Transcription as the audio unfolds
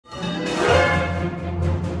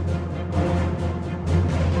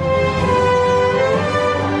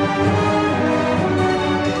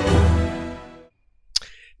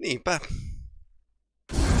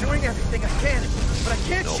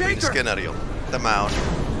skenaario. Tämä on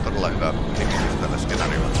todella hyvä fiksuus tällä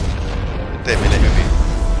skenaariolla. Nyt ei mene hyvin.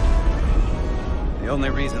 The only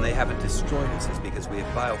reason they haven't destroyed us is because we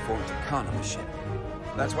have bioformed a con on the ship.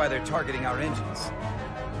 That's why they're targeting our engines.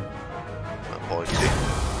 Pointti.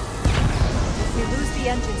 If we lose the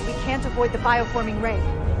engines, we can't avoid the bioforming ray.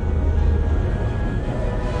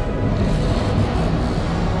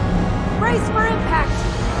 Brace for impact!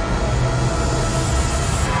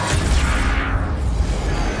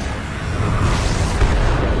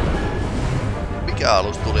 Mikä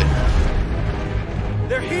alus tuli?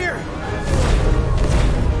 They're here!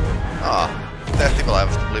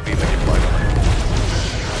 Tähtilaivasto tuli viimekin paikalle.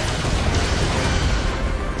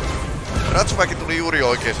 Ratsuväki tuli juuri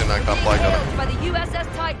oikeaan aikaan paikalle.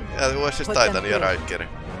 Ja USS Titan ja Riker.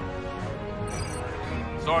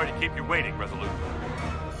 Sorry to keep you waiting, Resolute.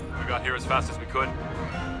 We got here as fast as we could.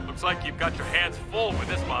 Looks like you've got your hands full with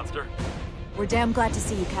this monster. We're damn glad to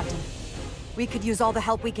see you, Captain. We could use all the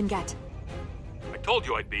help we can get. I told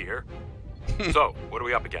you I'd be here. So, what are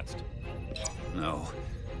we up against? No.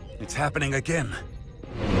 It's happening again.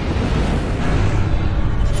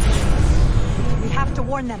 We have to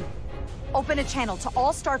warn them. Open a channel to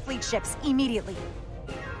all Starfleet ships immediately.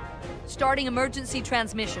 Starting emergency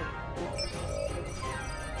transmission.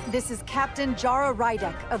 This is Captain Jara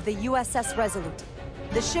Rydek of the USS Resolute.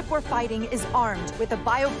 The ship we're fighting is armed with a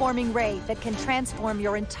bioforming ray that can transform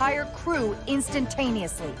your entire crew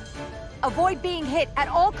instantaneously. Avoid being hit at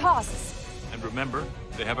all costs. And remember,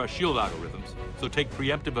 they have our shield algorithms, so take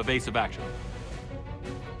preemptive evasive action.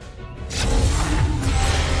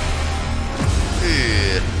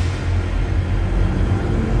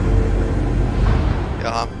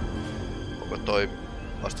 Jaha. Onko toi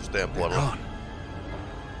vastustajan puolella?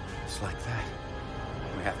 Just like that.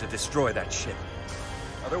 We have to destroy that ship.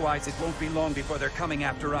 Otherwise, it won't be long before they're coming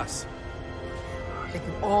after us. It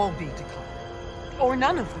could all be declined. Or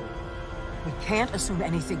none of them. We can't assume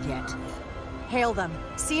anything yet. Hail them.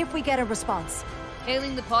 See if we get a response.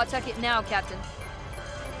 Hailing the Pawtucket now, Captain.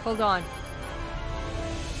 Hold on.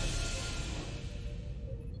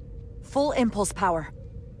 Full impulse power.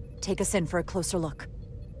 Take us in for a closer look.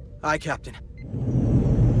 Aye, Captain.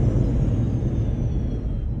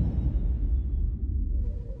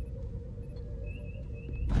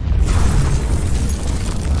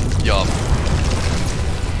 Joo.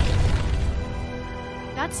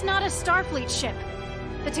 That's not a Starfleet ship.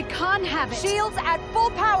 The Takan have it. Shields at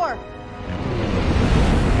full power!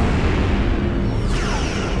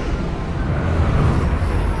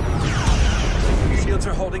 Shields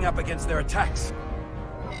are holding up against their attacks.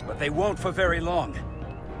 But they won't for very long.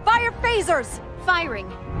 Fire phasers! Firing.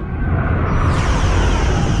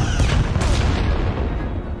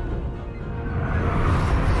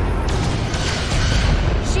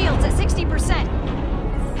 Shields at 60%.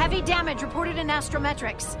 Heavy damage reported in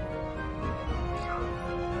astrometrics.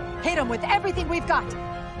 Hit them with everything we've got.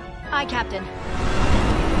 Aye, Captain.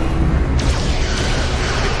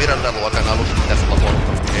 Miranda-luokan alus pitäisi olla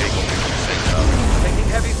huomattavasti heikompi kuin sen. Taking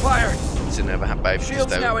heavy fire. Sinne vähän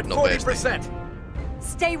päivitystä nopeasti.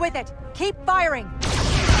 Stay with it. Keep firing.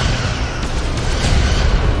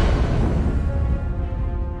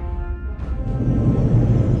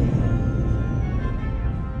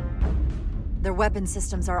 Their weapon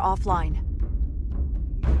systems are offline.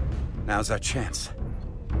 Now's our chance.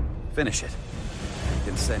 Finish it.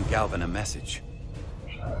 Then send Galvin a message.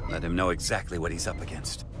 Let him know exactly what he's up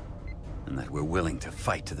against. And that we're willing to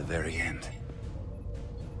fight to the very end.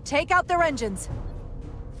 Take out their engines.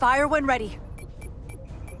 Fire when ready.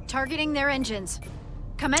 Targeting their engines.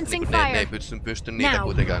 Commencing Ne fire. ei pysty niitä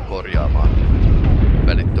kuitenkaan korjaamaan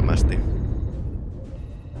välittömästi.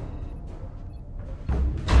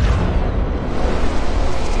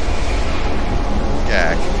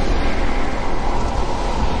 Gag.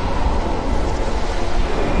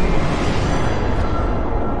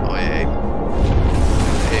 Oi ei.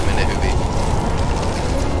 Ei mene hyvin.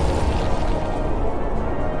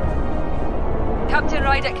 Captain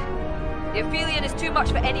Rydek, the Aphelion is too much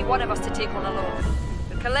for any one of us to take on alone.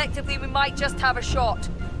 But collectively we might just have a shot.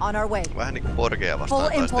 On our way. Vähän niinku Borgea vastaan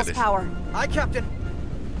Full impulse taistelisi. power. Aye, Captain.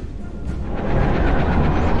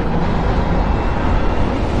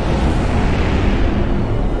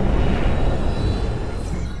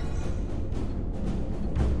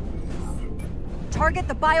 Target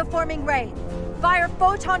the bioforming ray. Fire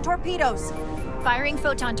photon torpedoes. Firing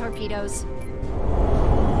photon torpedoes.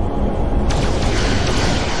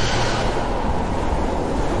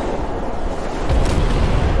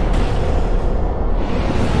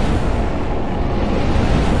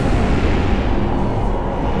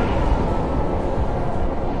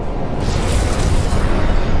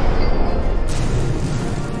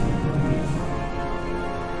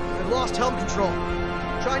 helm control.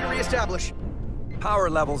 Trying to re-establish. Power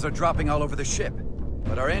levels are dropping all over the ship,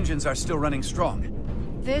 but our engines are still running strong.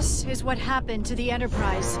 This is what happened to the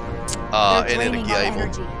Enterprise. They're draining our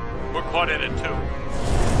energy. We're caught in it too.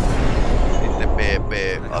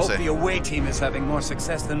 I hope the away team is having more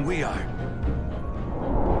success than we are.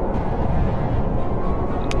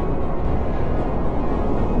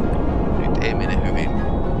 Nyt ei mene hyvin.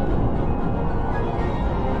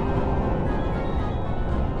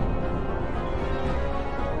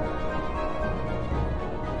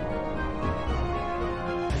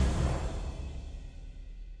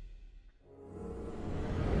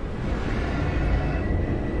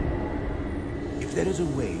 If there is a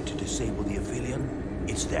way to disable the Aphelion,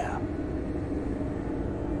 it's there.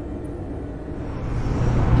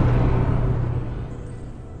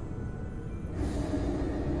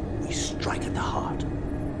 We strike at the heart.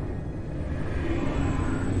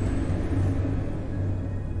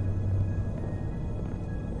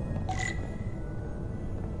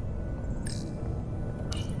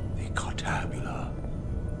 The Cartabula.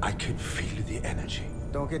 I can feel the energy.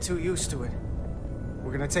 Don't get too used to it.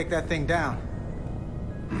 We're gonna take that thing down.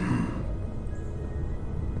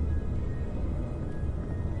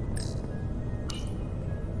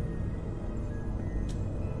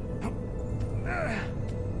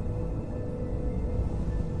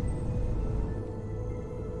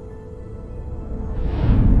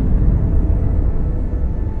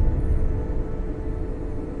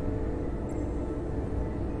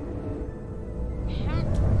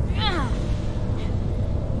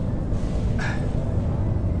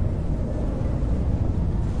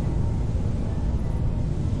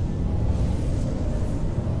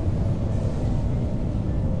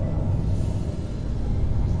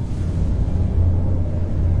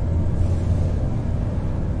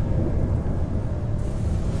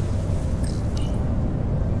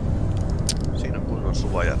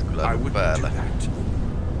 I wouldn't do that.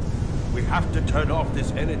 We have to turn off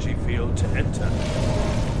this energy field to enter.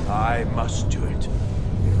 I must do it.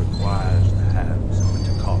 It requires the hands of a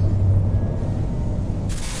Takan.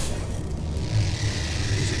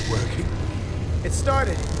 Is it working? It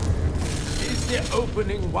started. Is the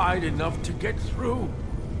opening wide enough to get through?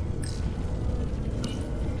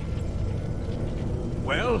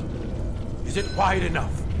 Well, is it wide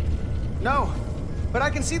enough? No, but I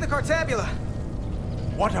can see the Cartabula.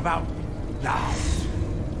 What about now?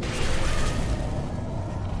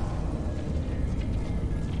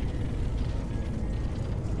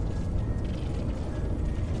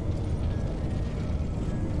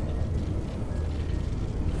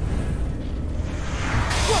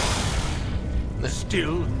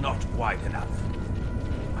 Still not wide enough.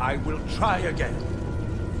 I will try again.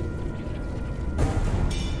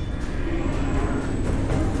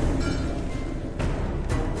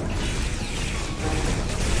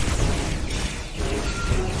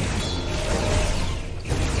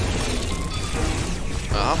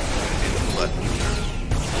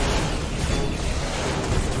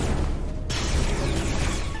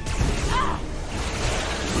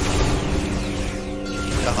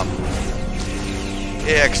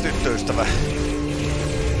 EX-tyttöystävä.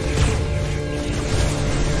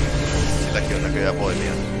 Silläkin on näköjään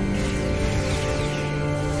voimia.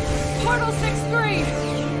 Portal 6-3!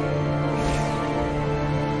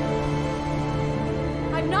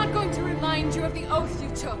 I'm not going to remind you of the oath you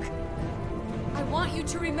took. I want you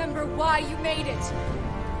to remember why you made it.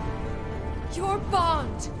 Your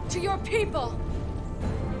bond to your people.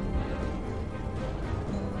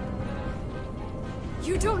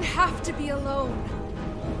 You don't have to be alone.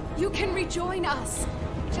 You can rejoin us.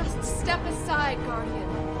 Just step aside, Guardian,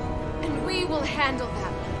 and we will handle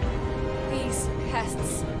them. These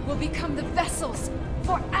pests will become the vessels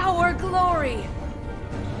for our glory.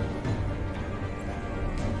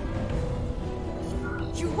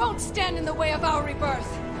 You won't stand in the way of our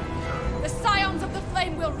rebirth. The Scions of the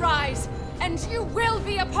Flame will rise, and you will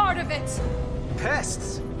be a part of it.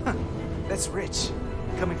 Pests? Huh. That's rich.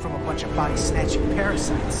 Coming from a bunch of body-snatching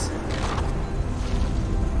parasites.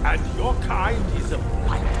 And your kind is a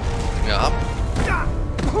blight. Jaha.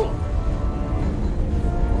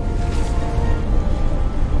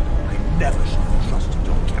 I never should have trusted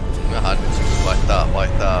your captain. Jaha, nyt se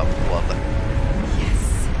vaihtaa puolta. Yes.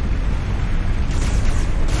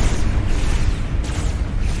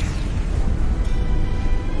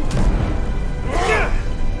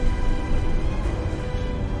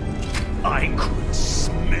 I could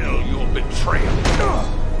smell your betrayal.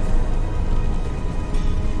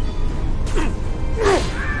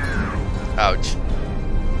 Ouch.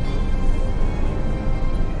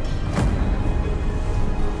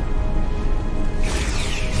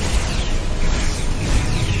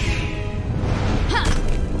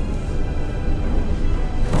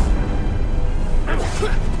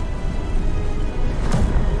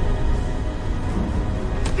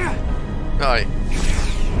 Ai.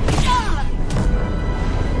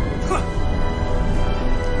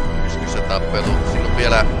 Pystyssä tappelu. Siinä on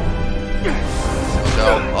vielä se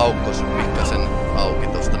aukko pikkasen auki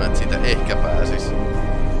tosta, että siitä ehkä pääsis.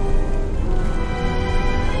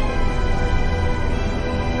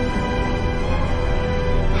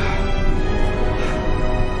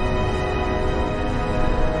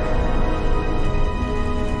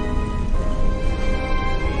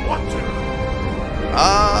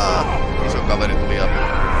 Iso kaveri tuli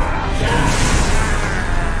apuun.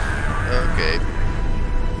 Okei.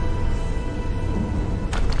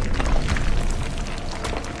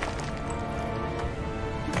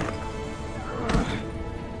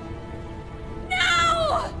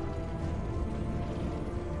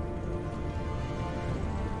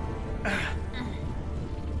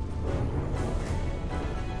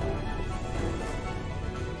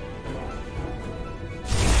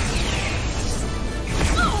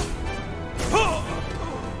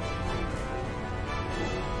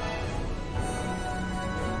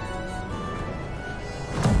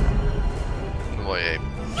 Voi ei.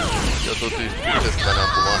 Joutuu tyystetään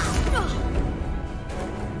ampumaan.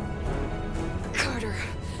 Carter,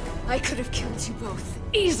 I could have killed you both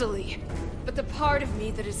easily, but the part of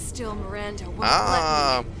me that is still Miranda won't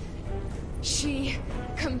let me. She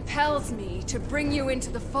compels me to bring you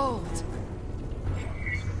into the fold.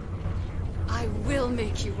 I will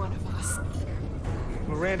make you one of us.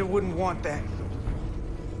 Miranda wouldn't want that.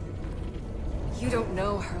 You don't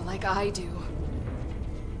know her like I do.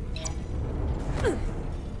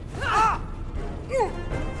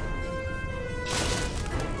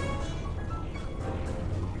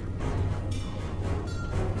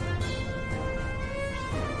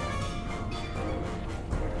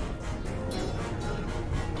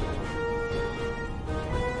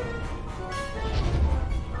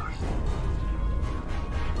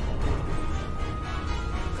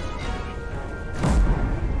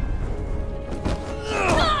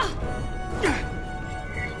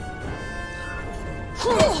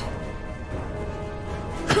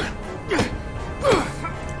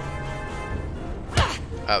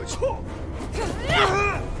 Ouch.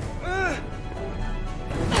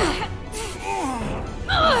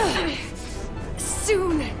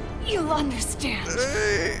 Soon you'll understand.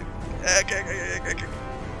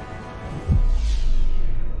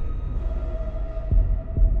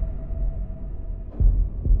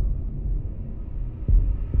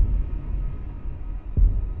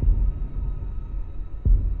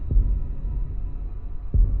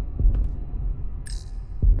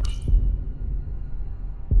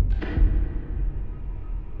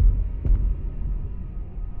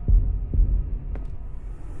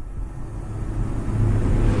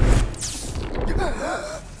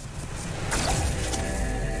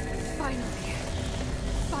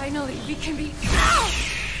 Finally, we can be.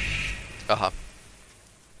 Aha.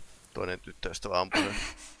 Toinen tyttöystävä ampuu.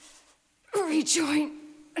 Rejoin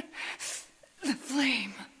the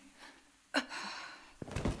flame.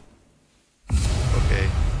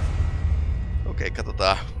 Okei,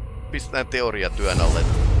 katsotaan. Pistetään teoria työn alle.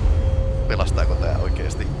 Pelastaako tää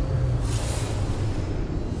oikeesti?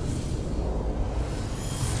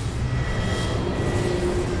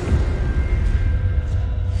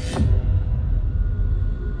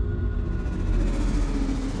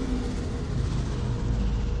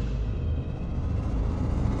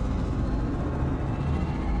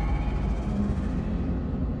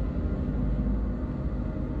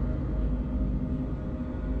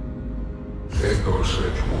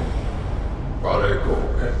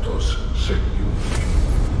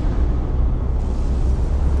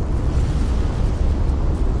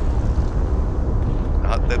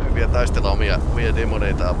 Täytyy vielä taistella omia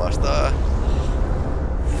demoneitaan vastaan.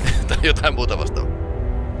 Tai jotain muuta vastaan.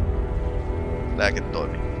 Lääke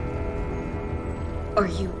toimii. Are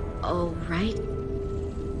you all right?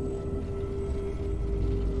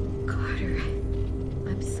 Carter,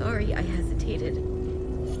 I'm sorry I hesitated.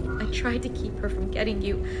 I tried to keep her from getting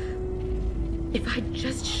you. If I'd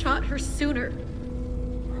just shot her sooner.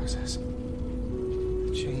 Process.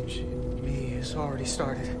 The change in me has already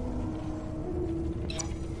started.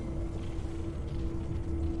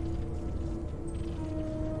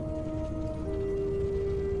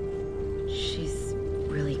 She's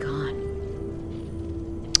really gone.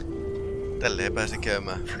 Tälleen pääsi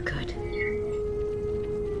käymään. For good.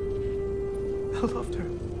 I loved her.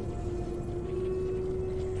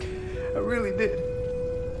 I really did.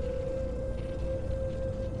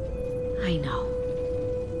 I know.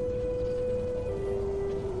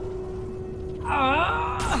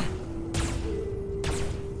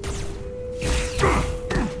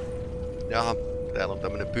 Jaha, täällä täällä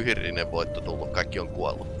on tämmönen pyhirinen voitto tullut, kaikki on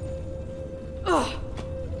kuollut.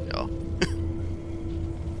 Joo.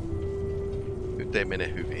 Nyt ei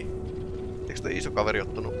mene hyvin. Eikö toi iso kaveri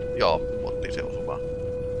ottanut? Joo, otti se osumaan.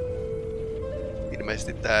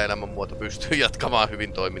 Ilmeisesti tää elämänmuoto pystyy jatkamaan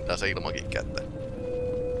hyvin toimintaansa ilmankin kättä.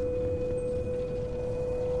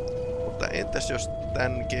 Mutta entäs jos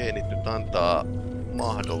tän geenit nyt antaa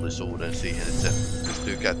mahdollisuuden siihen, että se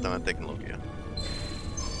pystyy käyttämään teknologiaa?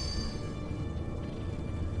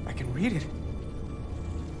 I can read it.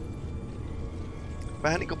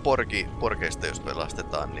 Vähän niinku porkeista, jos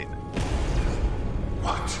pelastetaan, niin...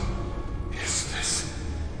 What is this?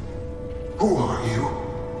 Who are you?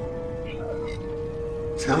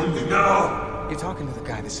 Tell me now! You're talking to the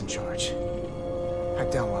guy that's in charge.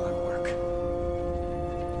 Pipe down while I work.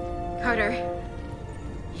 Carter,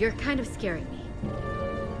 you're kind of scaring me.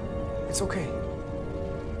 It's okay.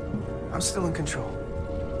 I'm still in control.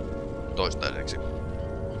 Toistaiseksi.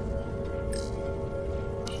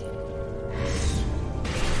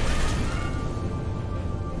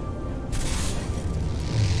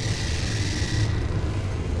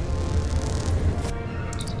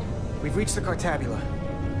 We've reached the Cartabula.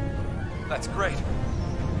 That's great.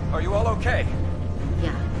 Are you all okay?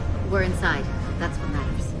 Yeah, we're inside. That's what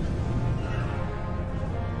matters.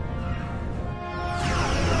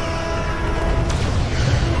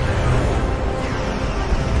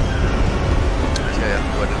 Se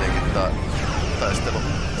jatkuu edelleenkin taistelu.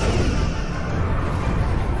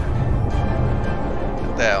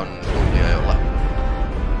 Tää on tuntia jolla.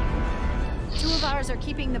 Two of ours are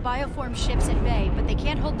keeping the bioform ships at bay, but they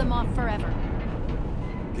can't hold them off forever.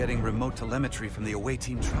 Getting remote telemetry from the away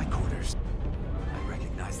team tricorders. I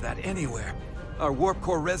recognize that anywhere. Our warp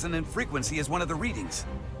core resonant frequency is one of the readings.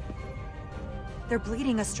 They're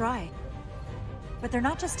bleeding us dry. But they're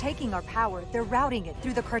not just taking our power, they're routing it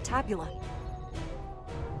through the Cartabula.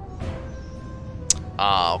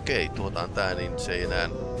 Okei, tuotaan tää, niin se ei enää...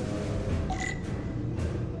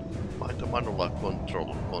 Vaihto manulla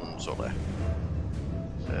control console.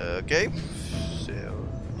 Okei. Se on...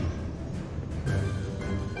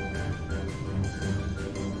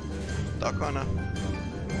 takana.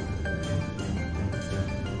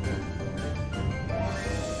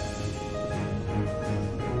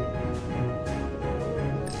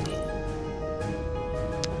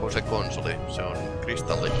 On se konsoli, se on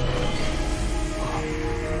kristalli.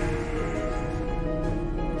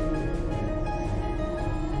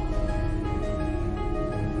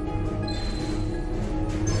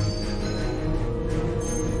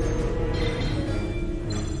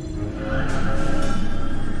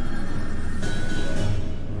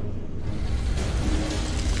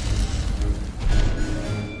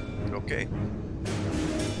 Okei.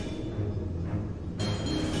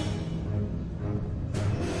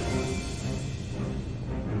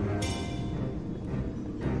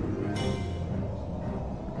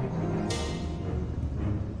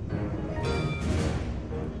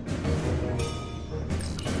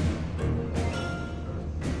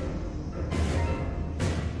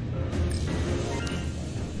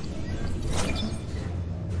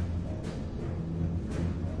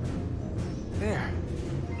 There.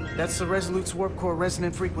 That's the Resolute's warp core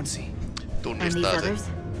resonant frequency. And these others?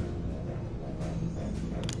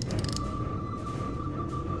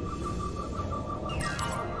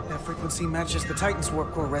 That frequency matches the Titan's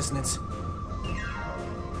warp core resonance.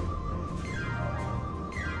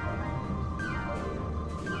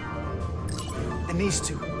 And these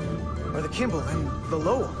two are the Kimball and the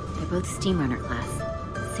Lowell. They're both Steamrunner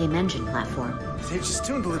class. Same engine platform. They're just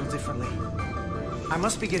tuned a little differently. I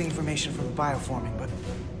must be getting information from the bioforming, but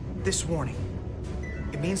this warning.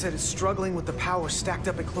 It means that it's struggling with the power stacked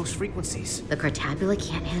up at close frequencies. The Cartabula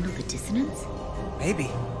can't handle the dissonance? Maybe.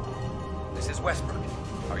 This is Westbrook.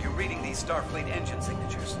 Are you reading these Starfleet engine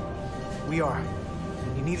signatures? We are.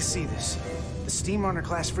 You need to see this. The Steamrunner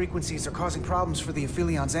class frequencies are causing problems for the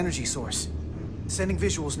Aphilion's energy source. Sending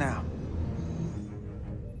visuals now.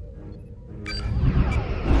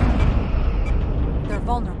 They're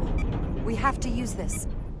vulnerable. We have to use this.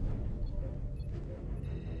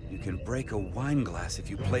 You can break a wine glass if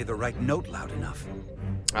you play the right note loud enough.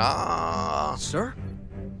 Sir?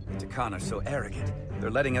 The Takan are so arrogant.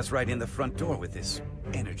 They're letting us right in the front door with this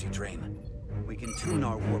energy drain. We can tune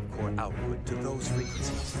our warp core output to those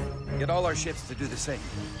frequencies. Get all our ships to do the same.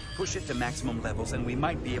 Push it to maximum levels and we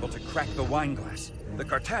might be able to crack the wine glass, the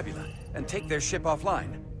Cartabula, and take their ship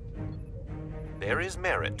offline. There is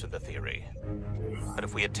merit to the theory. But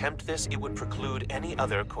if we attempt this, it would preclude any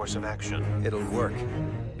other course of action. It'll work.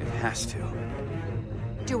 It has to.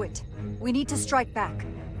 Do it. We need to strike back.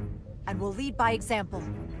 And we'll lead by example.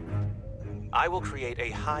 I will create a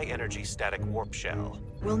high-energy static warp shell.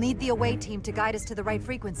 We'll need the away team to guide us to the right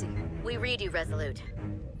frequency. We read you, Resolute.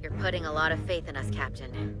 You're putting a lot of faith in us,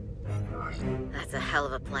 Captain. That's a hell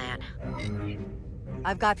of a plan.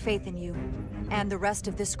 I've got faith in you, and the rest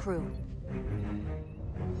of this crew.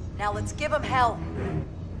 Now let's give them hell!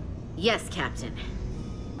 Yes, Captain.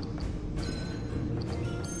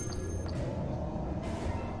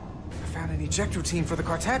 I found an eject routine for the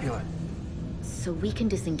Cartabula. So we can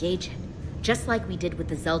disengage it, just like we did with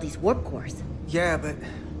the Zeldy's warp cores. Yeah, but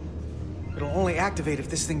it'll only activate if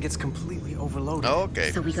this thing gets completely overloaded. Oh,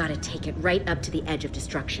 okay. So we gotta take it right up to the edge of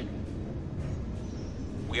destruction.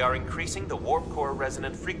 We are increasing the warp core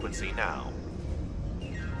resonant frequency now.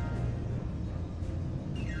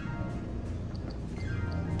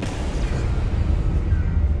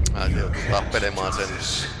 Joutuu tappelemaan sen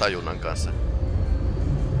tajunnan kanssa.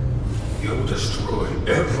 You'll destroy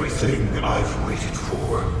everything I've waited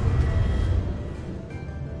for.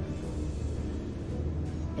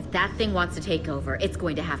 If that thing wants to take over, it's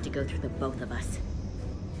going to have to go through the both of us.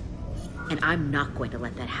 And I'm not going to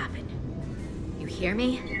let that happen. You hear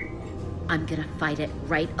me? I'm gonna fight it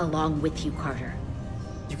right along with you, Carter.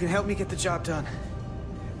 You can help me get the job done.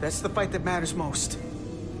 That's the fight that matters most.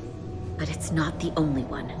 But it's not the only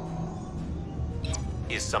one.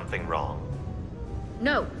 Is something wrong?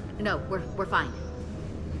 No, we're fine.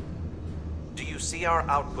 Do you see our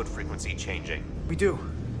output frequency changing? We do.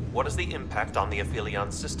 What is the impact on the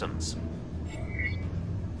Aphelion systems?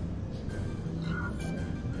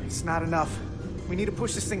 It's not enough. We need to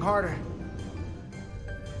push this thing harder.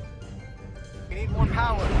 We need more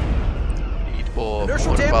power. Need more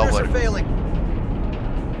Inertial dampers are failing.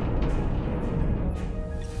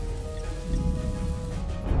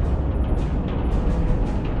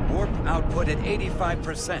 Warp output at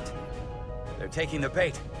 85%. They're taking the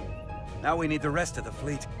bait. Now we need the rest of the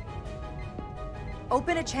fleet.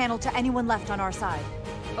 Open a channel to anyone left on our side.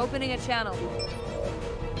 Opening a channel.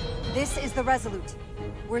 This is the Resolute.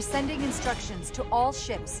 We're sending instructions to all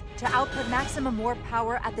ships to output maximum warp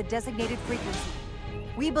power at the designated frequency.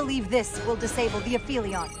 We believe this will disable the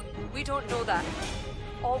Aphelion. We don't know that.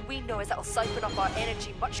 All we know is that it'll siphon up our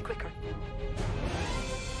energy much quicker.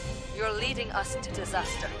 You're leading us into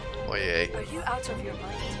disaster. Oi ei. Are you out of your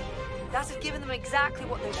mind? That has given them exactly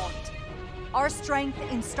what they want. Our strength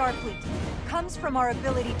in Starfleet comes from our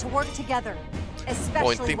ability to work together,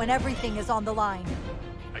 especially when everything is on the line.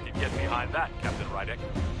 I can get behind that, Captain Rydek.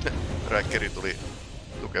 Räkkäri tuli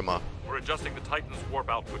tukemaan. We're adjusting the Titan's warp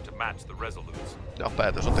output to match the Resolute's. Ja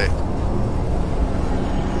päätös on tehty.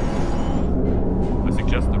 I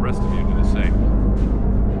suggest the rest of you do the same.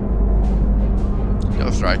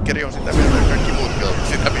 Jos Räkkäri on sitä mieltä, kaikki muutkin on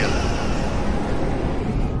sitä mieltä.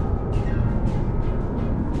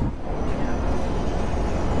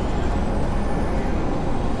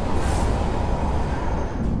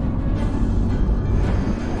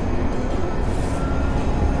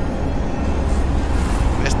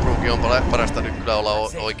 Parasta nyt kyllä olla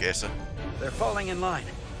oikeassa. They're falling in line.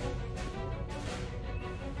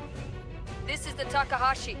 This is the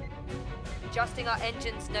Takahashi. Adjusting our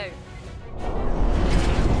engines now.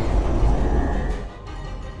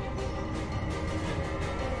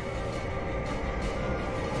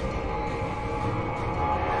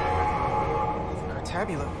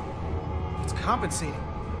 Cartabula. It's compensating.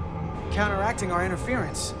 Counteracting our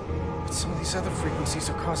interference. But some of these other frequencies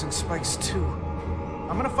are causing spikes too.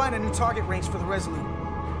 I'm gonna find a new target range for the Resolute.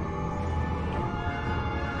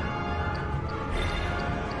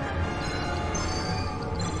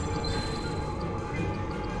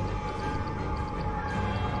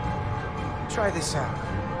 Try this out.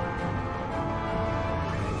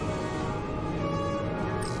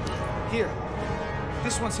 Here.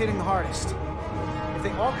 This one's hitting the hardest. If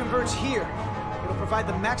they all converge here, it'll provide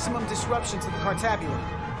the maximum disruption to the Cartabula.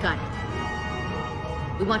 Got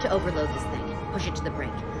it. We want to overload this thing. Push it to the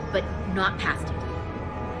brink, but not past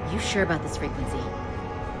it. You sure about this frequency?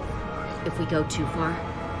 If we go too far,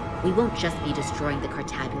 we won't just be destroying the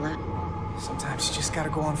Cartabula. Sometimes you just gotta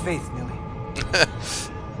go on faith, Millie.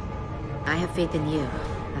 I have faith in you.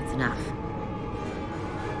 That's enough.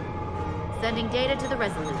 Sending data to the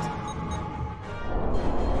Resolute.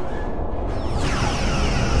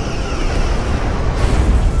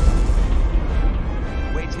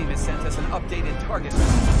 Wait team has sent us an updated target.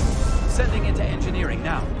 Sending into engineering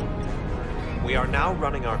now. We are now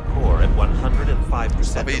running our core at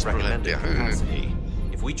 105% of recommended capacity.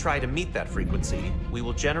 If we try to meet that frequency, we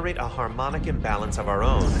will generate a harmonic imbalance of our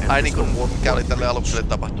own. Ai niin kuin mikä oli tälle alukselle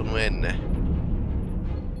tapahtunut ennen.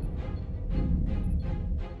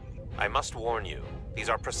 I must warn you, These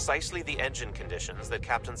are precisely the engine conditions that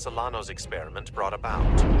Captain Solano's experiment brought about.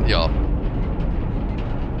 Joo.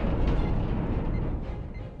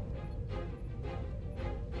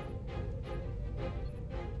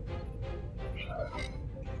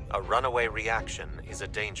 A runaway reaction is a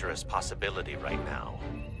dangerous possibility right now.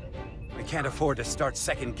 We can't afford to start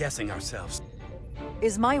second-guessing ourselves.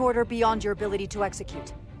 Is my order beyond your ability to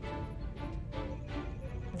execute?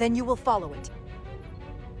 Then you will follow it.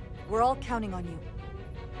 We're all counting on you.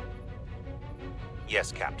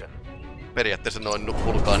 Yes, Captain. Periaatteessa noin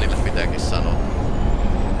vulkaanille pitääkin sanoa.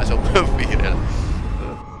 Se on vihreä.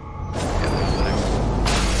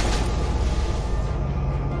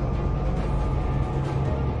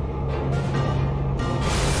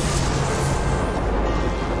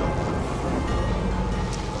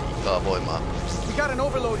 Voimaa. We got an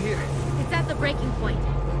overload here. It's at the breaking point.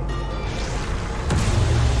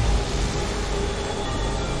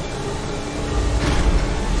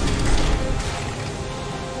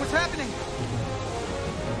 What's happening?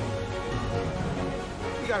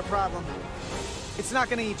 We got a problem. It's not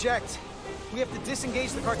gonna eject. We have to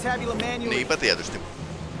disengage the Cartabula manually. Niinpä tietysti.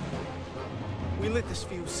 We lit this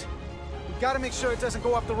fuse. We gotta make sure it doesn't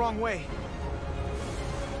go off the wrong way.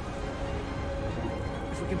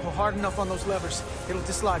 If we can pull hard enough on those levers, it'll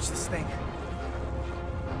dislodge this thing.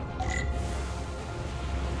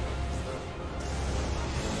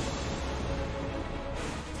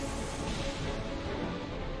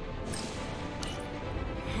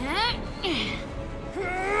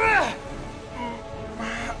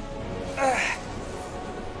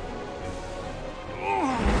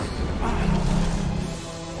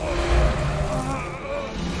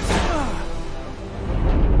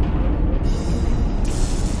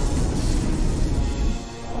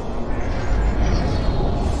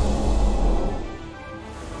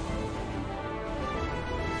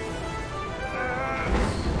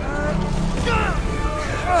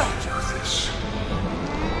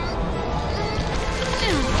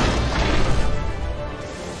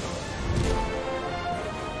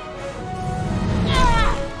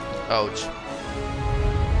 Ouch.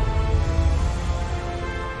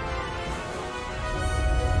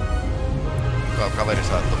 Kaveri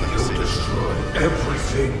saattoi mennä siitä.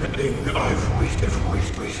 Everything I've waited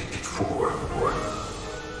for.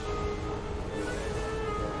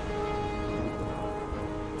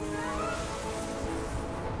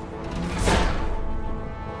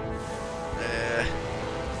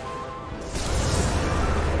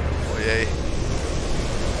 Oi ei.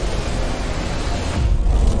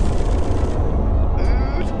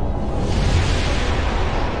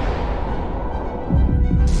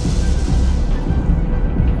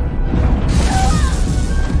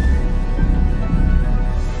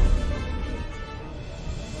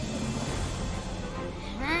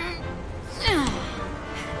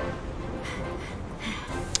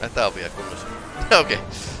 Tää on vielä kunnossa. Okei.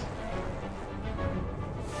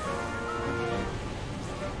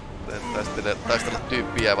 Taistella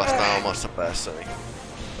tyyppiä vastaan omassa päässä, niin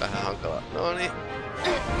vähän hankalaa. Noniin.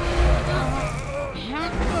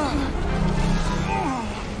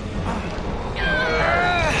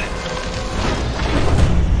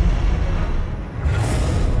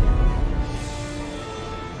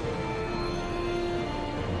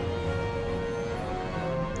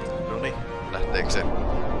 Noniin, lähteekö se?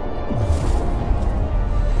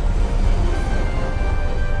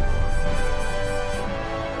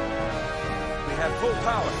 Full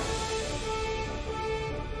power.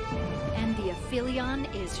 And the Aphelion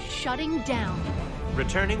is shutting down.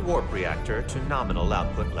 Returning warp reactor to nominal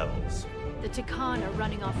output levels. The Takan are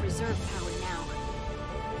running off reserve power now.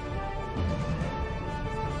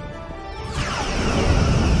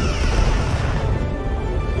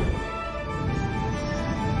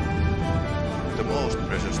 The most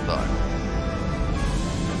precious time.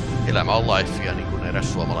 Elämä on lifea, niin kuin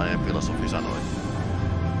eräs suomalainen filosofi sanoi.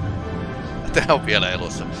 Tää on vielä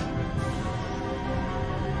elossa.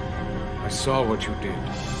 I saw what you did.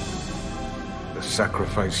 The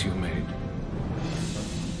sacrifice you made.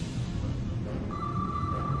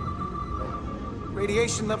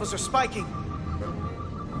 Radiation levels are spiking.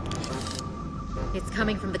 It's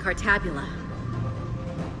coming from the Cartabula.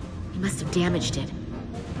 He must have damaged it.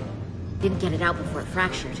 Didn't get it out before it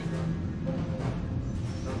fractured.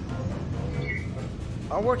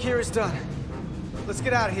 Our work here is done. Let's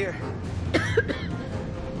get out of here.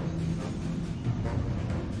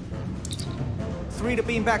 3 to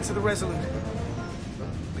beam back to the Resolute.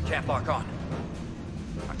 We can't lock on.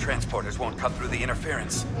 Our transporters won't cut through the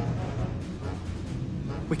interference.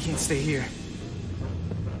 We can't stay here.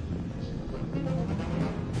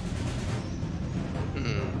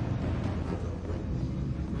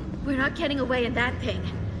 We're not getting away in that thing.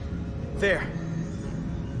 There.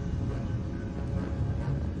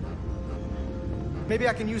 Maybe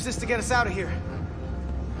I can use this to get us out of here.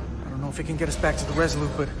 I don't know if it can get us back to the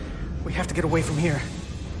Resolute, but we have to get away from here.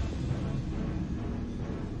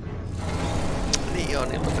 Niin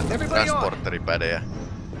on ilmoitettu transporteripädejä.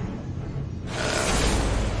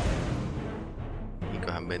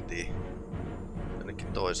 Mikähän mentiin jonnekin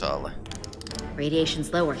toisaalle.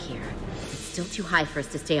 Radiation's lower here. It's still too high for us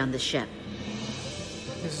to stay on this ship.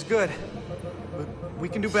 This is good, but we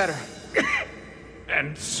can do better.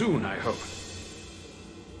 And soon, I hope.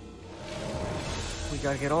 We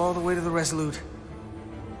gotta get all the way to the Resolute.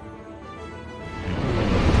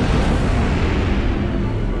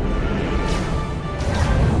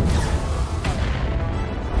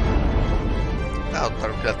 Tää on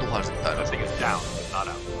ottanut kyllä tuhansittain. That thing is down, not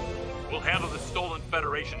out. We'll handle the stolen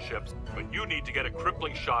Federation ships, but you need to get a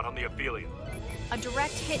crippling shot on the Aphelion. A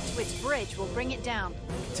direct hit to its bridge will bring it down.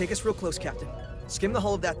 Take us real close, Captain. Skim the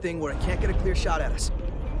hull of that thing where it can't get a clear shot at us.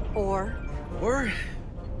 Or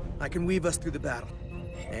I can weave us through the battle.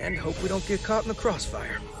 And hope we don't get caught in the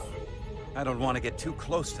crossfire. I don't want to get too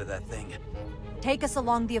close to that thing. take us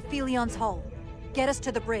along the Aphelion's hull. Get us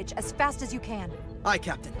to the bridge as fast as you can. Aye,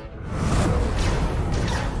 Captain.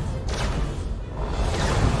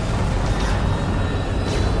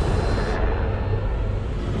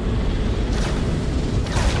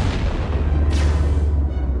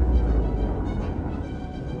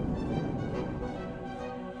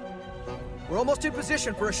 We're almost in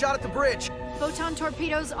position for a shot at the bridge. Photon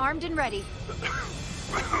torpedoes armed and ready.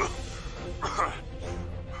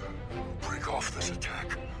 Break off this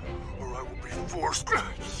attack, or I will be forced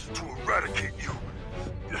to eradicate you.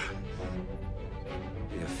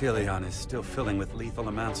 The Aphelion is still filling with lethal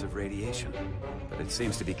amounts of radiation, but it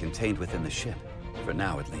seems to be contained within the ship, for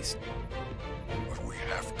now at least. But we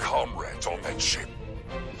have comrades on that ship,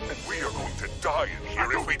 and we are going to die in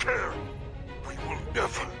here if we care. We will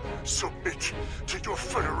never submit to your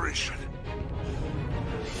Federation.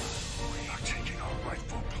 We are taking our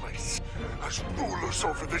rightful place as rulers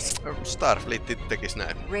over this. Starfleet tekis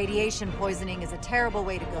näin. Radiation poisoning is a terrible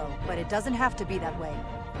way to go, but it doesn't have to be that way.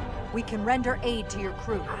 We can render aid to your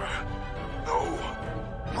crew. No,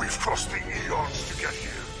 we've crossed the eons to get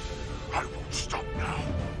here. I won't stop now.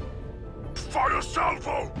 Fire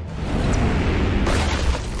salvo!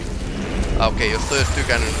 Okei, jos toi olisi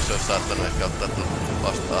tykännyt, niin se olisi saattanut ehkä ottaa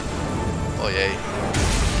vastaan. Oi ei.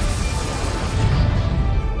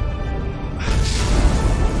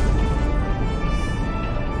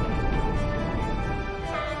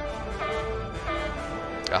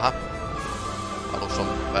 Jaha. Alus on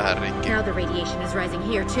vähän rikki. Now the radiation is rising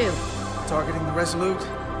here too. Targeting the Resolute.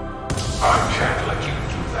 I can't let you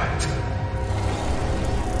do that.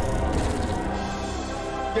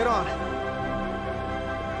 Get on.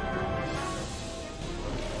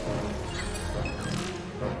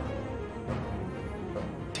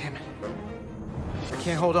 Damn it. I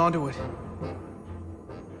can't hold on to it.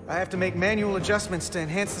 I have to make manual adjustments to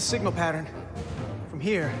enhance the signal pattern. From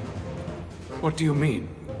here. What do you mean?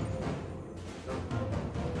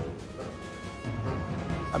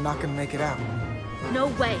 I'm not gonna make it out. No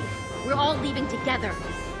way. We're all leaving together.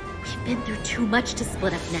 We've been through too much to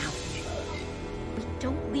split up now. We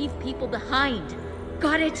don't leave people behind.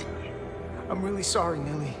 Got it? I'm really sorry,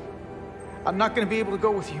 Millie. I'm not gonna be able to go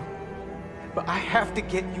with you. But I have to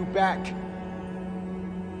get you back.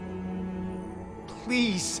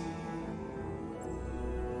 Please.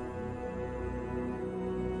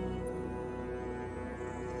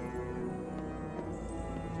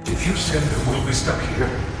 If you send them, we'll be stuck here.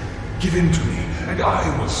 Give in to me, and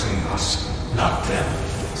I will save us, not them.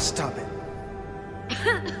 Stop it.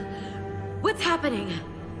 What's happening?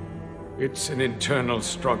 It's an internal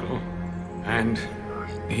struggle, and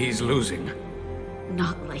he's losing.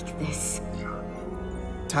 Not like this.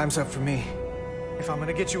 Time's up for me. If I'm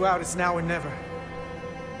gonna get you out, it's now or never.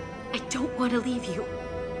 I don't want to leave you.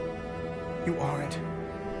 You aren't.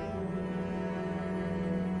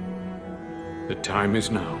 The time is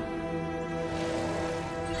now.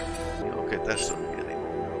 Okei, tässä on pieni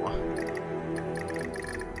ongelma.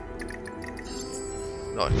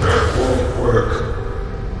 Noin. That won't work.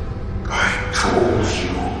 I told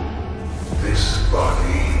you, this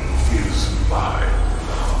body is mine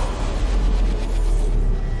now.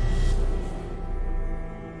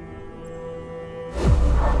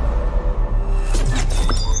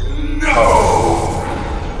 No!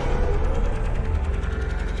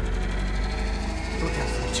 Look out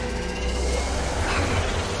for each other.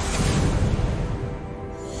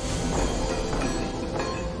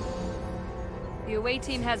 The away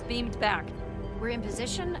team has beamed back. We're in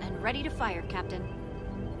position and ready to fire, Captain.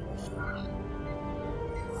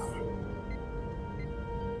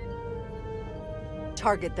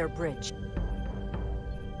 Target their bridge.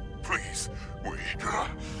 Please, we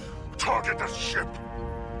target the ship.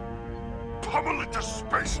 Pummel it to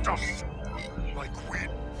space dust. Like kuin.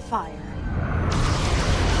 Fire.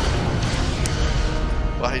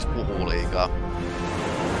 Vahis puhuu liikaa.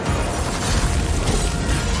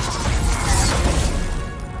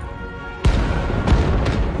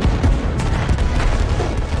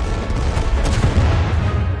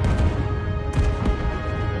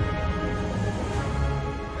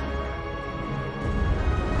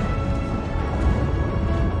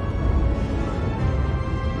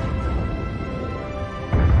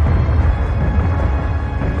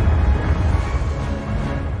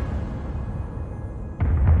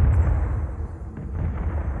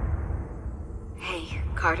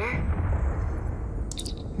 Carter?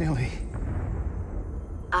 Millie.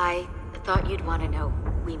 I thought you'd want to know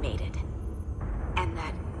we made it. And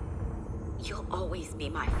that you'll always be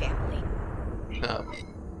my family. No.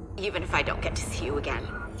 Even if I don't get to see you again.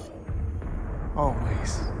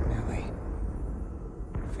 Always, Millie.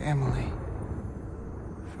 Family.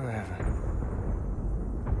 Forever.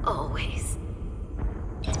 Always.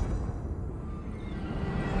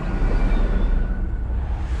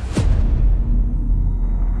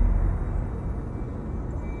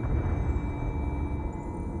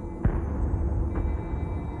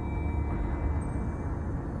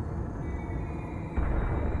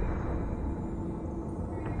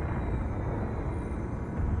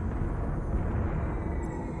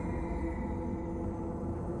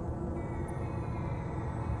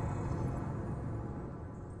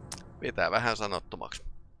 Pitää vähän sanottomaksi.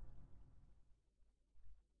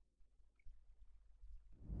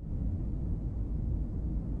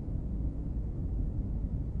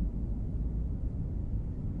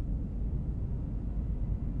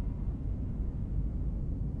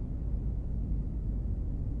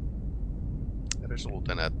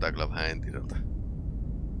 Resolute näyttää kyllä vähän entiseltä.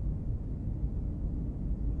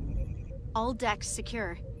 All decks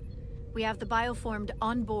secure. We have the bioformed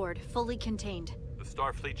on board, fully contained. The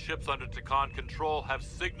Starfleet ships under Takan control have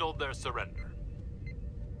signaled their surrender.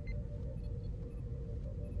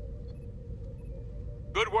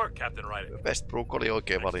 Good work, Captain Rydick. Westbrook oli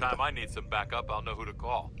oikein valinta. Next time I need some backup, I'll know who to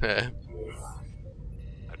call.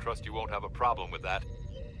 I trust you won't have a problem with that.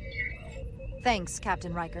 Thanks,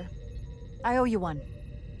 Captain Riker. I owe you one.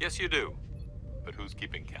 Yes, you do. But who's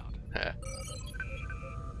keeping count?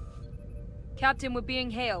 Captain, we're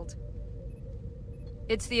being hailed.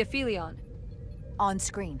 It's the Aphelion. On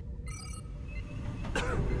screen.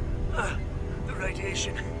 The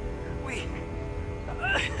radiation. We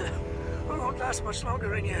won't last much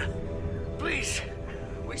longer in here. Please,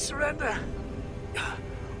 we surrender.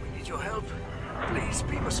 We need your help. Please,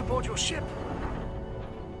 people support your ship.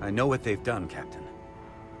 I know what they've done, Captain.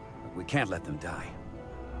 But we can't let them die.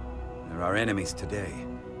 They're our enemies today,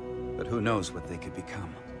 but who knows what they could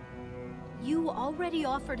become. You already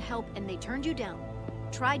offered help and they turned you down.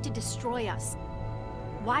 Tried to destroy us.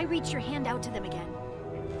 Why reach your hand out to them again?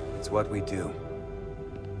 It's what we do.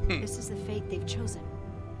 This is the fate they've chosen.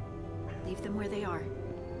 Leave them where they are.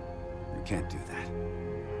 You can't do that.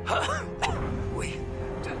 We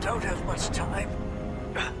don't have much time.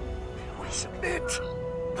 We submit.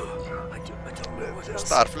 I don't know what else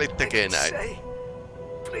Starfleet tekee näin.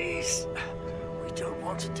 Please, we don't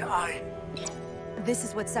want to die. This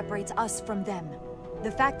is what separates us from them.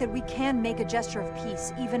 The fact that we can make a gesture of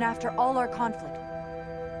peace even after all our conflict.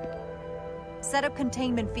 Set up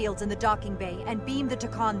containment fields in the docking bay and beam the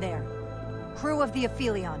Takan there. Crew of the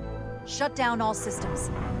Aphelion, shut down all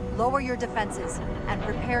systems, lower your defenses, and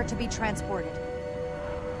prepare to be transported.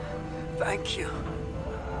 Thank you.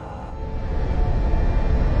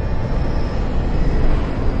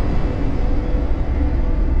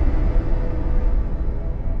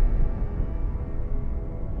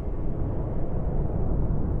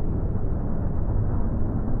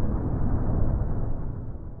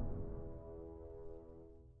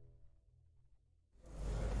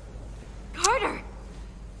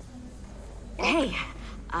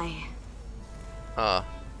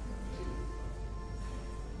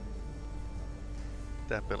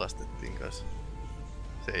 Tää pelastettiin kanssa.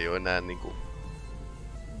 Se ei oo enää niinku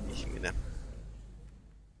ihminen.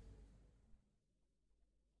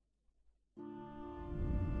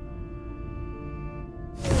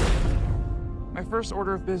 My first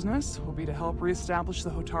order of business will be to help re-establish the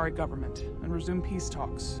Hotari government and resume peace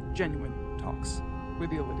talks, genuine talks, with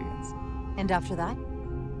the Illidians. And after that?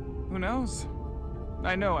 Who knows?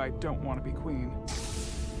 I know I don't want to be queen.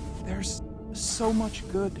 There's so much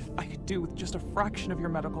good I could do with just a fraction of your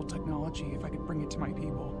medical technology if I could bring it to my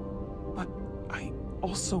people. But I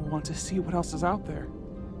also want to see what else is out there.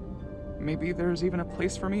 Maybe there's even a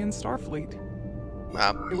place for me in Starfleet.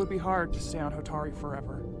 It would be hard to stay on Hotari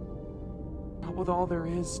forever. Not with all there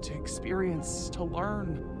is to experience, to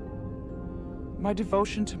learn. My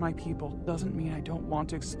devotion to my people doesn't mean I don't want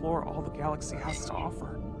to explore all the galaxy has to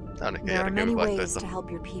offer. There are many ways to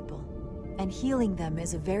help your people, and healing them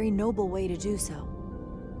is a very noble way to do so.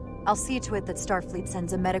 I'll see to it that Starfleet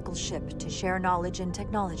sends a medical ship to share knowledge and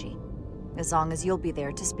technology, as long as you'll be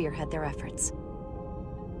there to spearhead their efforts.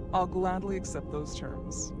 I'll gladly accept those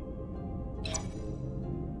terms.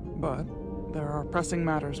 But there are pressing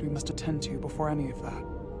matters we must attend to before any of that.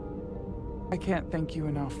 I can't thank you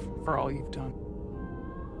enough for all you've done.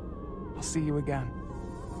 I'll see you again.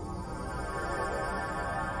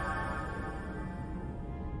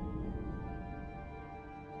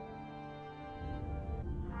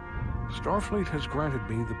 Starfleet has granted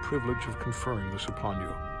me the privilege of conferring this upon you.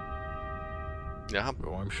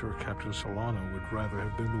 Though I'm sure Captain Solano would rather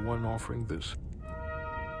have been the one offering this.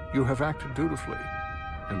 You have acted dutifully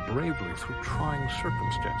and bravely through trying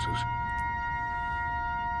circumstances.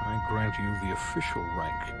 I grant you the official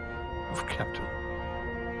rank of Captain.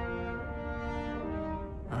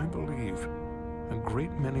 I believe a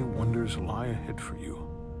great many wonders lie ahead for you,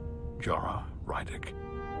 Jara Rydek.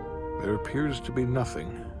 There appears to be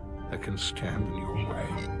nothing that can stand in your way.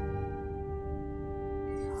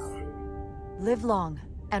 Live long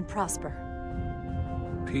and prosper.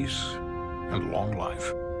 Peace and long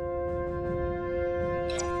life.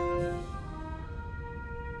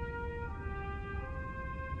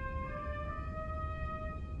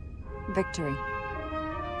 Victory.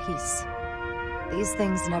 Peace. These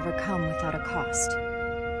things never come without a cost.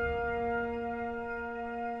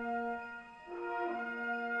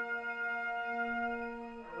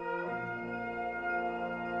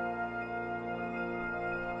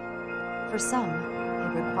 For some,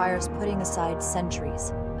 it requires putting aside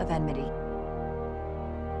centuries of enmity.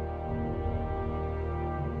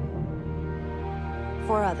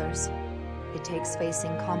 For others, it takes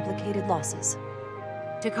facing complicated losses.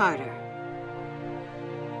 To Carter.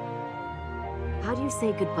 How do you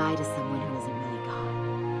say goodbye to someone who isn't really gone?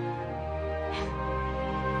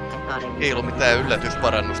 I thought I knew. Ei ollut mitään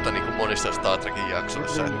yllätysparannusta niin kuin monissa Star Trekin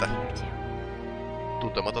jaksoissa, että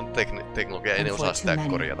tuntematon teknologia ei ne osaa sitä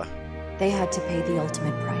korjata. They had to pay the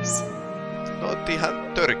ultimate price. No, otti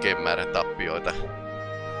ihan törkeän määrän tappioita.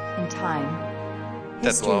 In time,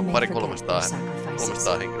 history may forget their sacrifices,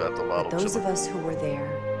 but those of us who were there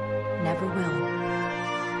never will.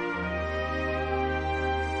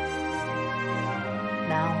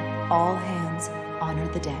 Now, all hands honor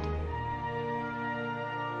the dead.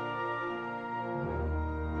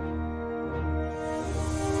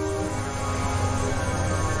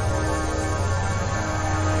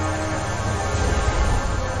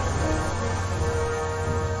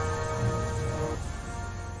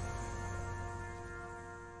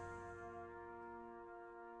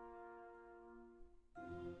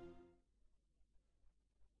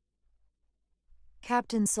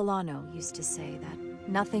 Captain Solano used to say that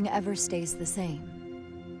nothing ever stays the same.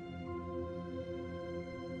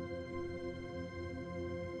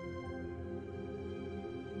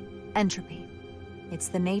 Entropy. It's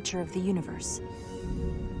the nature of the universe.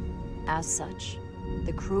 As such,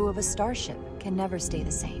 the crew of a starship can never stay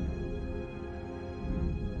the same.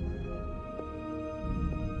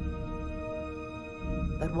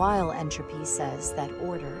 But while entropy says that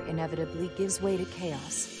order inevitably gives way to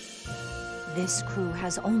chaos, this crew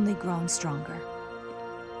has only grown stronger.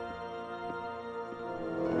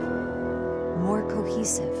 More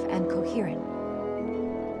cohesive and coherent.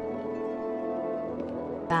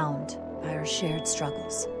 Bound by our shared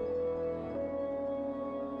struggles.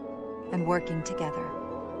 And working together,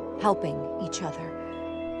 helping each other,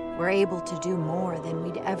 we're able to do more than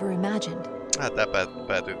we'd ever imagined. Tää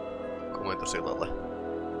päätyy komentosilalle.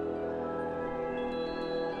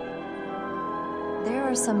 There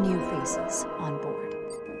are some new faces on board,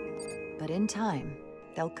 but in time,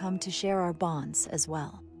 they'll come to share our bonds as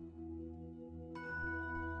well.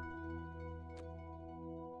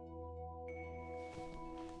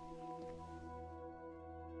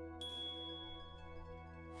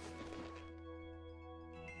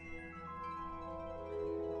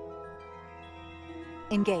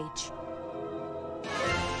 Engage.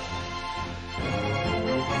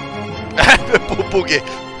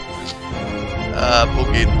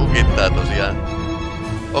 Pukittaa tosiaan.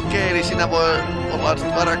 Okei, eli sinä ollaan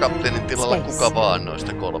sit varakapteenin tilalla kuka vaan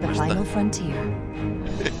noista kolmesta.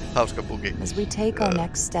 Hauska bugi. As we take our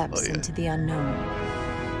next steps into the unknown,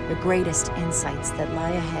 the greatest insights that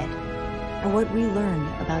lie ahead are what we learn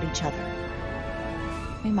about each other.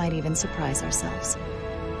 We might even surprise ourselves.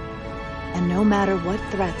 And no matter what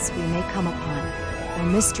threats we may come upon, or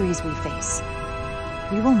mysteries we face,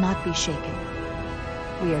 we will not be shaken.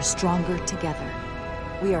 We are stronger together.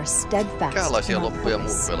 We are steadfast in our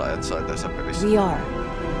purpose. We are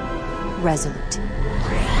resolute.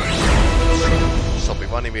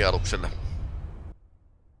 Sopiva nimi alukselle.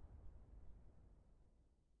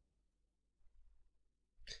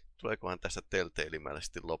 Tuleekohan tässä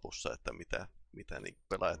telteilimmäisesti lopussa, että mitä niin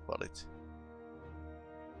pelaajat valitsi?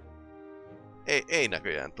 Ei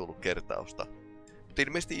näköjään tullut kertausta. Mutta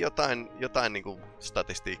ilmeisesti jotain niinku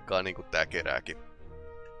statistiikkaa niinku tää kerääkin.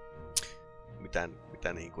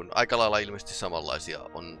 Mitä niinku, aika lailla ilmeisesti samanlaisia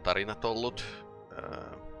on tarinat ollut.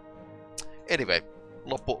 Anyway,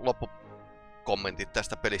 loppukommentit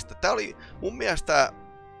tästä pelistä. Tää oli mun mielestä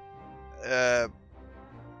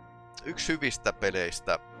yksi hyvistä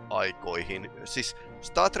peleistä aikoihin. Siis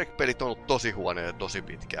Star Trek-pelit on ollut tosi huonoja tosi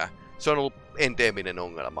pitkään. Se on ollut endeeminen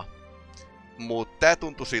ongelma. Mut tää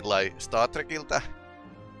tuntui sillai Star Trekiltä.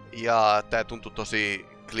 Ja tää tuntui tosi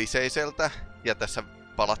kliseiseltä. Ja tässä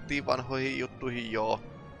palattiin vanhoihin juttuihin joo.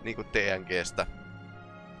 Niinku TNGstä.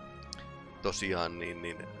 Tosiaan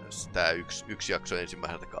niin tää yksi jakso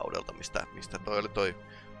ensimmäiseltä kaudelta, mistä toi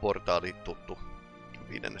portaali tuttu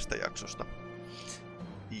 5. jaksosta.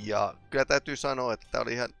 Ja kyllä täytyy sanoa, että tää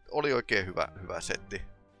oli oikein hyvä setti.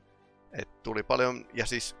 Et tuli paljon, ja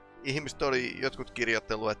siis ihmiset oli jotkut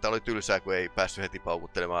kirjoittelua, että oli tylsää, kun ei päässyt heti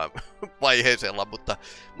paukuttelemaan vaiheisella, mutta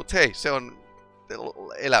hei, se on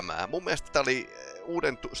elämää. Mun mielestä tää oli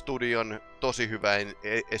uuden studion tosi hyvä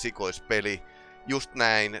esikoispeli. Just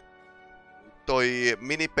näin. Toi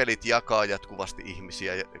minipelit jakaa jatkuvasti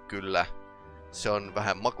ihmisiä, kyllä. Se on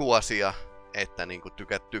vähän makuasia, että niinku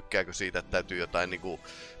tykkääkö siitä, että täytyy jotain niinku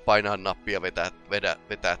painaa nappia,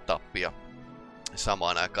 vetää tappia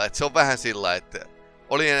samaan aikaan. Et se on vähän sillä, että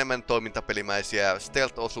oli enemmän toimintapelimäisiä.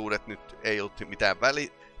 Stealth-osuudet nyt ei ollut mitään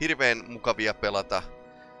hirveän mukavia pelata,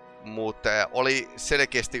 mutta oli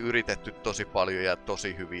selkeästi yritetty tosi paljon ja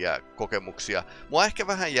tosi hyviä kokemuksia. Mua ehkä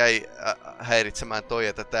vähän jäi häiritsemään toi,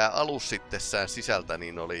 että tää alus sittessään sisältä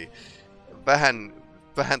niin oli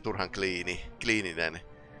vähän turhan kliininen,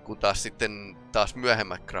 kun taas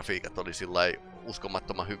myöhemmät grafiikat oli sillai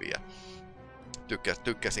uskomattoman hyviä.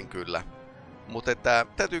 Tykkäsin kyllä. Mutta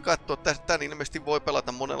täytyy katsoa, että ilmeisesti voi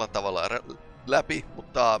pelata monella tavalla läpi,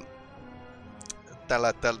 mutta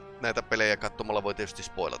näitä pelejä katsomalla voi tietysti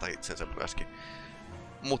spoilata itsensä myöskin.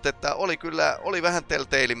 Mutta oli vähän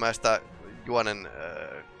telteilimmäistä juonen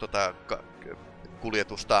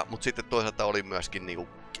kuljetusta, mutta sitten toisaalta oli myöskin niinku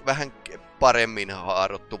vähän paremmin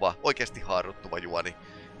oikeasti haaruttuva juoni.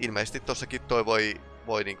 Ilmeisesti tossakin toi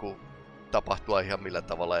voi niinku tapahtua ihan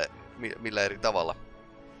millä eri tavalla.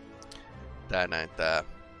 Tää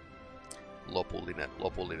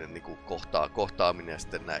lopullinen niinku kohtaaminen ja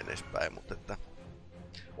sitten näin edespäin, mutta että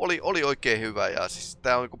oli oikein hyvä, ja siis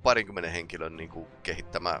tää on 20 henkilön niinku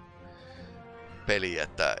kehittämä peli,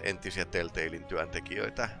 että entisiä Telltalein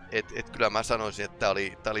työntekijöitä. Et kyllä mä sanoisin, että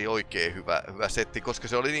tää oli oikein hyvä setti, koska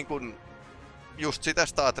se oli niinku just sitä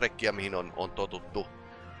Star Trekia, mihin on totuttu,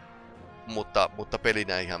 mutta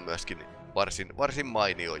pelinä ihan myöskin varsin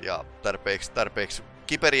mainio ja tarpeeksi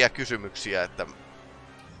kiperiä kysymyksiä, että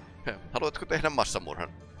haluatko tehdä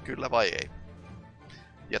massamurhan? Kyllä vai ei?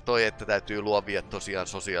 Ja toi, että täytyy luovia tosiaan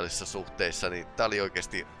sosiaalisissa suhteissa, niin tää oli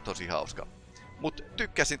oikeesti tosi hauska. Mut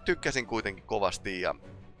tykkäsin kuitenkin kovasti ja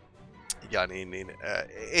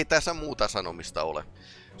ei tässä muuta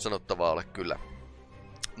sanottavaa ole kyllä.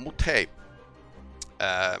 Mut hei,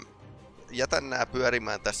 jätän nää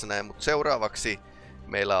pyörimään tässä näin, mut seuraavaksi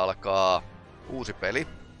meillä alkaa uusi peli.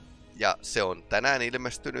 Ja se on tänään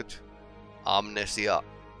ilmestynyt Amnesia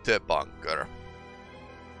The Bunker.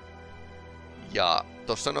 Ja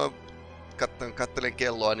tossa noin kattelen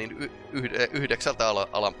kelloa, niin 9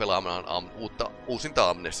 alan pelaamaan uusinta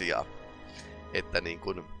Amnesiaa. Että niin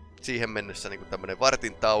kun siihen mennessä niin kun tämmönen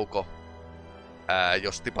vartin tauko.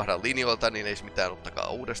 Jos tipahdan linjoilta, niin ei mitään, ottakaa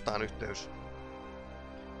uudestaan yhteys.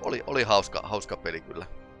 Oli hauska peli kyllä.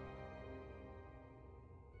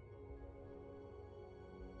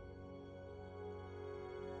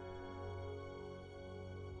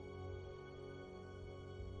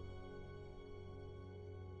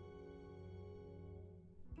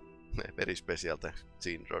 Very special thanks,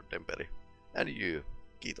 Gene Roddenberry. And you.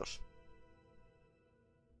 Kiitos.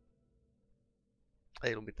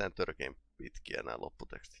 Ei ollut mitään törkein pitkiä nämä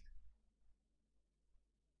lopputekstit.